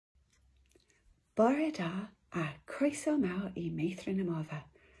Bore da a chroeso mawr I Meithrin y Morfa.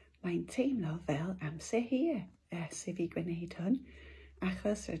 Mae'n teimlo fel amser hir ers I fi gwneud hwn,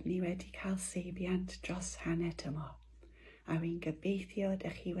 achos rydyn ni wedi cael seibiant dros hanner tymor. A fi'n gobeithio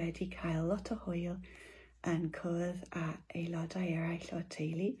ydych chi wedi cael lot o hwyl yn cwrdd â aelodau eraill o'r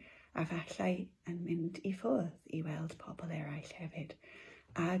teulu, a falle yn mynd I ffwrdd I weld pobl eraill hefyd,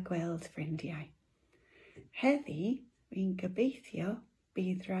 a gweld ffrindiau. Heddi, fi'n gobeithio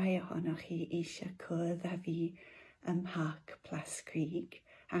bydd rai ohonoch chi eisiau cwrdd â fi ym parc Mhlas Crug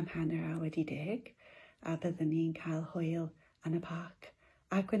am hanner awr wedi 10, a byddwn ni'n cael hwyl yn y parc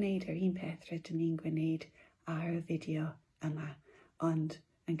a gwneud yr un peth rydyn ni'n gwneud ar y fideo yma, ond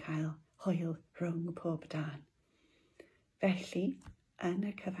yn cael hwyl rhwng pob dan. Felly, yn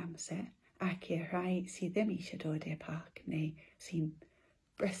y cyfamser, ac i'r rhai sydd ddim eisiau dod i'r parc neu sy'n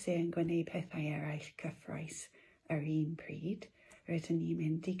brysur yn gwneud pethau eraill cyffroes yr un pryd, rydyn ni'n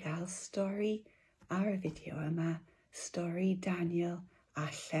mynd I gael stori ar y fideo yma, stori Daniel a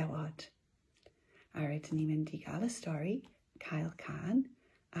llewod. A rydyn ni'n mynd I gael y stori, cael can,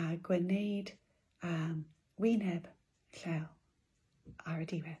 a gwneud wyneb llew ar y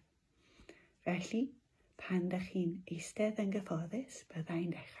diwedd. Felly, pan ydych chi'n eistedd yn gyfforddus,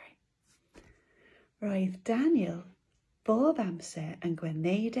 byddai'n dechrau. Roedd Daniel bob amser yn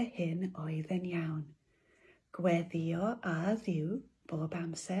gwneud y hyn oedd yn iawn. Gweddio a Dduw bob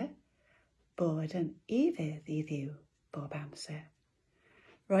amser, bod yn ifydd I Dduw bob amser.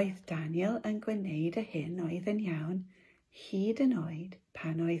 Roedd Daniel yn gwneud y hyn oedd yn iawn, hyd yn oed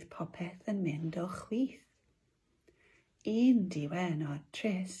pan oedd popeth yn mynd o chwith. Un diwennod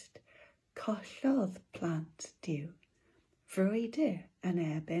trist, collodd plant Duw, frwydr yn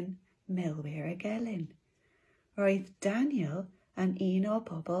erbyn milwyr y gelyn. Roedd Daniel yn un o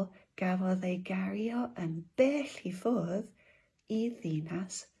bobl gafodd ei gario yn bell I ffwrdd I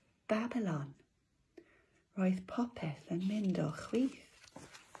ddinas Babylon. Roedd popeth yn mynd o chwith.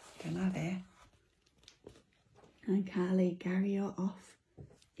 Dyma fe, yn cael ei gario off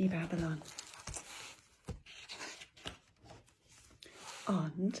I Babylon.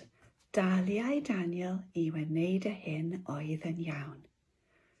 Ond, daliai Daniel I wneud y hyn oedd yn iawn.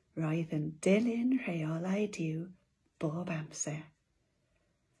 Roedd yn dilyn rheolau Duw bob amser.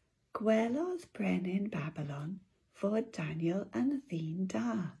 Gwelodd brenin Babylon fod Daniel yn ddyn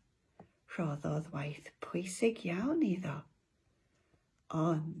da. Rhoddodd waith pwysig iawn iddo.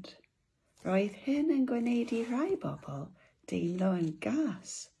 Ond, roedd hyn yn gwneud I rai bobl deimlo yn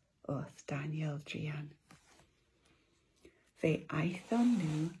gas wrth Daniel druan. Fe aethon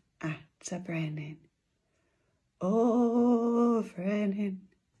nhw at y brenin. O, frenin,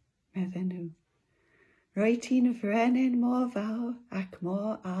 medden nhw. Roedd ti'n frenin mor fawr ac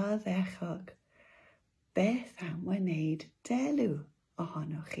mor ardderchog. Beth am wneud delw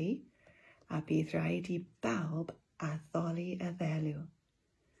ohonoch chi, a bydd rhaid I bawb addoli y ddelw.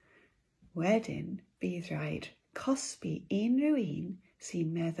 Wedyn, bydd rhaid cosbi unrhyw un sy'n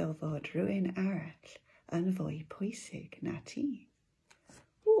meddwl fod rhywun arall yn fwy pwysig na ti.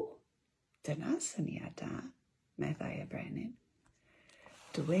 O, dyna syniad da, meddai y brenin.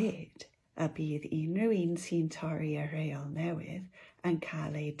 Dweud y bydd unrhyw un sy'n torri y rheol newydd yn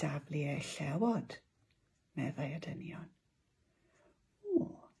cael ei daflu y llewod, meddai y dynion. O,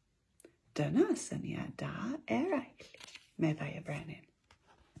 dyna syniad da eraill, meddai y brenin.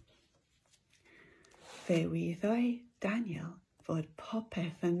 Fe wyddoi Daniel fod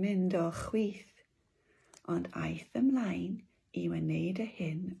popeth yn mynd o chwith, ond aeth ymlaen I wneud y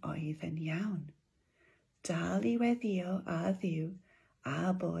hyn oedd yn iawn. Dal I weddio a Dduw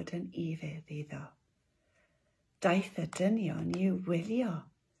a bod yn ifydd iddo. Daeth y dynion i'w wylio,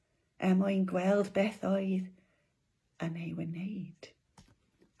 mwyn gweld beth oedd yn ei wneud.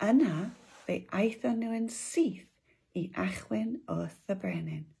 Yna fe aethon nhw yn syth I achwyn wrth y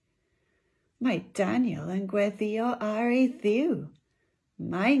brenin. Mae Daniel yn gweddio ar ei Dduw.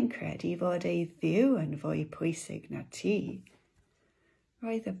 Mae'n credu fod ei Dduw yn fwy pwysig na ti.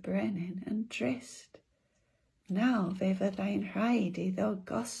 Roedd y brenin yn drist. Nawr fe fyddai'n rhaid iddo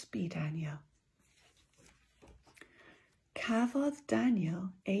gosbi Daniel. Cafodd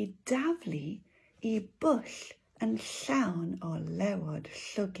Daniel ei daflu I bwll yn llawn o llewod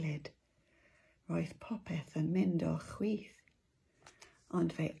llwglyd. Roedd popeth yn mynd o chwith.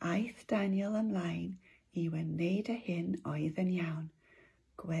 Ond fe aeth Daniel ymlaen I wneud y hyn oedd yn iawn,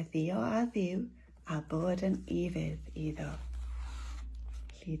 gweddio a Dduw a bod yn ifydd iddo.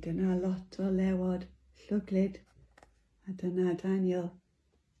 Felly dyna lot o llewod llwglyd, a dyna Daniel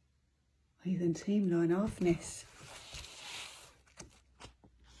oedd yn teimlo'n ofnus.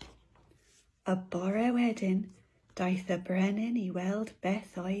 Y bore wedyn, daeth y brenin I weld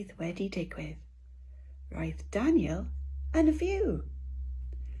beth oedd wedi digwydd. roedd Daniel yn fyw.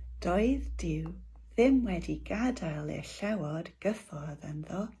 Doedd Dyw ddim wedi gadael i'r llewod gyffordd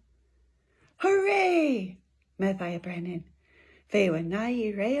ynddo. Hwrê! Meddai y brenin. Fe wna I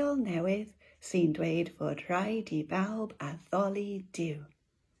reol newydd sy'n dweud fod rhaid I bawb addoli Dyw.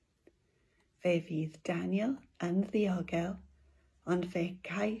 Fe fydd Daniel yn ddiogel, ond fe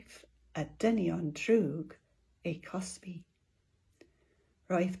caiff y dynion drwg eu cosbi.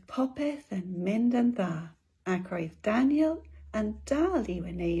 Roedd popeth yn mynd yn dda, ac roedd Daniel yn dal I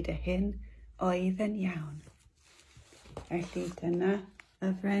wneud y hyn oedd yn iawn. Felly dyna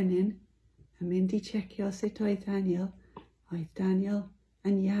y brenin yn mynd I tsiecio sut oedd Daniel. Oedd Daniel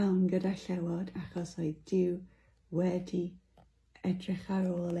yn iawn gyda llewod achos oedd Dyw wedi edrych ar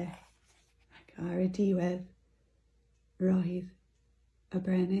ôl e. Ac ar y diwedd, roedd y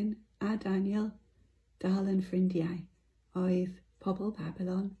brenin a Daniel dal yn ffrindiau. Oedd pobl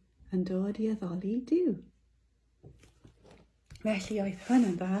Babylon yn dod I addoli Dyw. Felly oedd hwn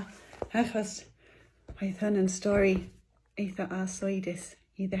yn dda, achos oedd hwn yn stori eitha arswydus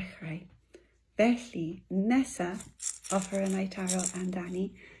I ddechrau. Felly, nesa, offer yna I taro amdani,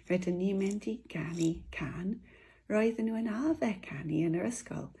 rydyn ni mynd I ganu can. Roedden nhw yn arfer canu yn yr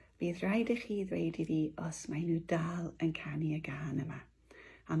ysgol. Bydd rhaid I chi ddweud I fi os maen nhw dal yn canu y gan yma.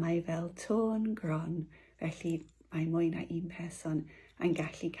 A mae fel tôn gron, felly mae mwy na un person yn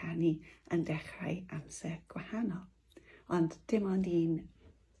gallu canu yn dechrau amser gwahanol. Ond dim ond un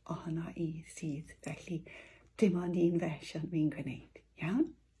ohono I sydd, felly dim ond un fersiwn fi'n gwneud. Iawn?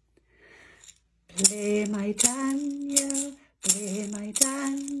 Ble mae Daniel,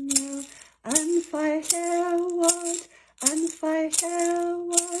 yn ffair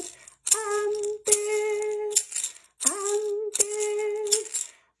llewod, am byth,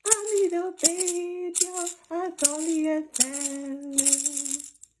 am iddo pheidio, addoli y delw'r.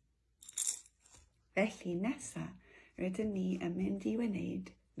 Felly nesa, rydyn ni yn mynd I wneud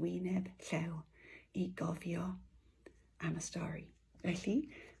wyneb llew I gofio am y stori. Felly,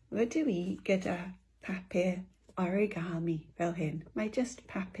 rydw I gyda papur origami fel hyn. Mae just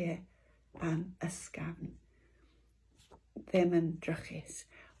papur am ysgafn. Ddim yn drwchus.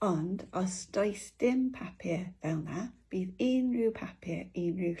 Ond, os does dim papur fel na, bydd unrhyw papur,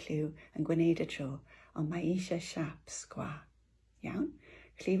 unrhyw lliw yn gwneud y tro, ond mae eisiau siap sgwar. Iawn?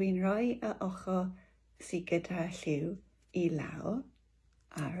 Felly fi'n rhoi y ochr sydd gyda lliw I lawr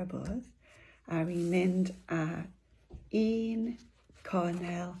ar y bwrdd, a fi'n mynd â un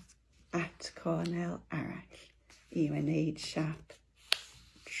cornel at cornel arall I wneud siap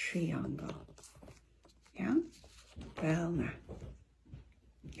triongl. Iawn? Fel na.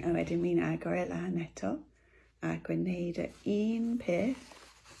 A wedyn fi'n agor e lan eto a gwneud y un peth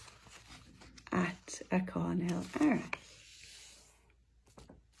at y cornel arall.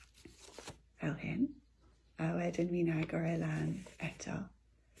 Fel hyn. A wedyn fi'n agor e lan eto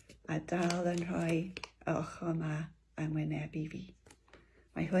a dal yn rhoi y ochr yma yn wynebu fi.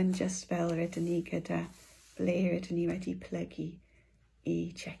 Mae hwn just fel rydyn ni gyda ble rydyn ni wedi plygu I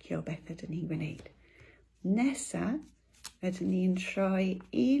tsiecio beth ydyn ni'n gwneud. Nesa, rydyn ni'n troi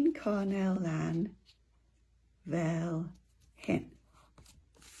un cornel lan fel hyn.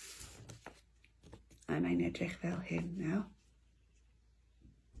 A mae'n edrych fel hyn nawr.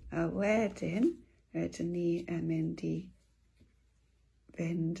 A wedyn, rydyn ni yn mynd I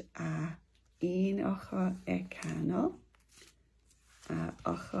fynd â un ochr i'r canol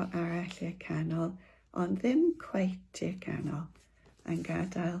a ochr arall i'r canol, ond ddim cweit i'r canol, yn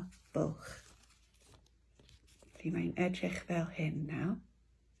gadael bwlch. Felly mae'n edrych fel hyn nawr.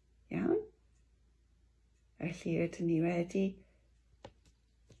 Iawn? Felly rydyn ni wedi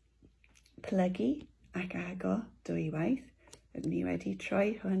plygu ac agor dwywaith. Rydyn ni wedi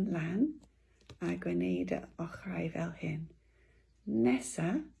troi hwn lan a gwneud y ochrau fel hyn.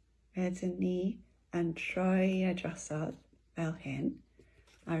 Nesa, rydyn ni yn troi y drosodd fel hyn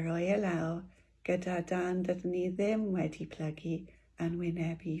a rhoi e lawr gyda dan dydyn ni ddim wedi plygu yn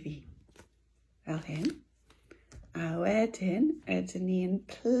wynebu fi. Fel hyn. A wedyn, ydyn ni'n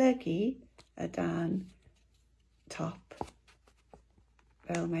plygu y dan top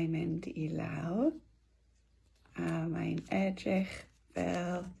fel mae'n mynd I lawr a mae'n edrych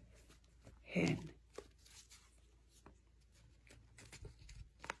fel hyn.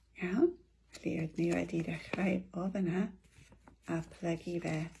 Iawn? Felly ydyn ni wedi dechrau o fyna a plygu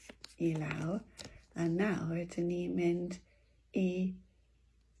fe I lawr a nawr ydyn ni'n mynd I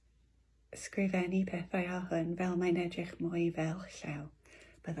sgrifennu pethau ar hwn fel mae'n edrych mwy fel llew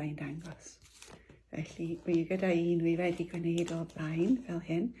byddai'n dangos. Felly, fi gyda un wi wedi gwneud o blaen fel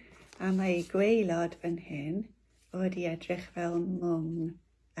hyn, a mae gwaelod fan hyn wedi edrych fel mwng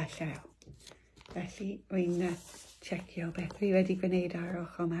y llew. Felly, wy'n checio beth fi wedi gwneud ar yr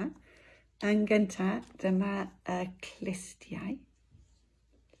ochr yma. Yn gyntaf, dyma y clistiau.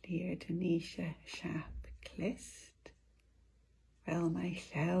 Felly, rydyn ni eisiau siap clist. Fel mae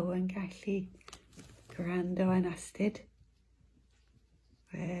llew yn gallu gwrando yn astyd.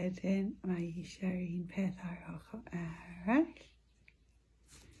 Wedyn, mae eisiau un peth ar yr ochr arall.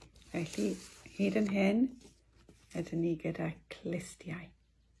 Felly, hyd yn hyn, ydyn ni gyda clistiau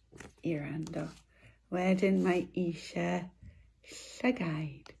i rando. Wedyn mae eisiau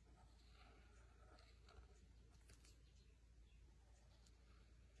llygaid.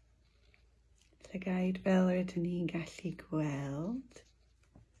 Llygaid fel rydyn ni'n gallu gweld.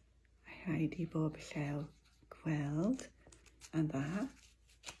 Mae rhaid i bob llew gweld yn dda.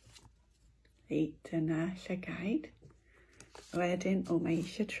 Dyna llygaid. Wedyn, mae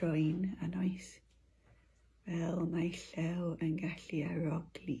eisiau troen yn oes. Fel mae llew yn gallu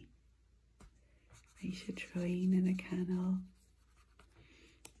arogli. Mae eisiau troen yn y canol.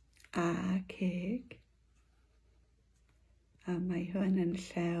 A ceg. A mae hwn yn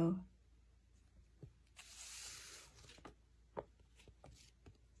llew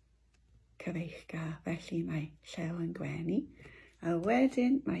cyfeillgar, felly mae llew yn gwenu. A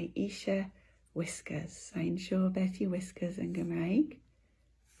wedyn mae eisiau whiskers. Sa'n siŵr beth yw whiskers yn Gymraeg.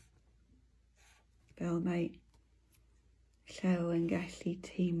 Fel mae llew yn gallu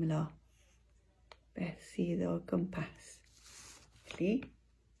teimlo beth sydd o gwmpas. Felly,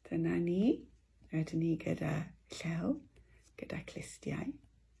 dyna ni. Rydyn ni gyda llew, gyda clistiau,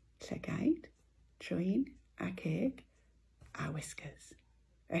 llygaid, trwyn a ceg a whiskers.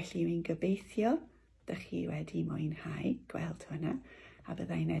 Felly, mi'n gobeithio ydych chi wedi mwynhau gweld hwnna, a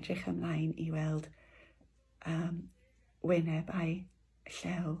byddai'n edrych ymlaen i weld wynebau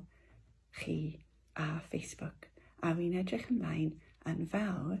llew chi a Facebook. A fi'n edrych ymlaen yn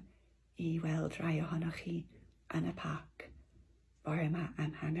fawr i weld rhai ohonoch chi yn y parc bore yma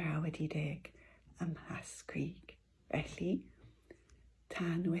yn 10:10 ym Mhlas Crug. Felly,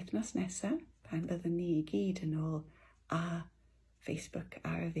 tan wythnos nesaf, pan byddwn ni i gyd yn ôl a Facebook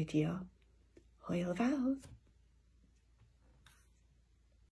ar y fideo. Hwyl fawr!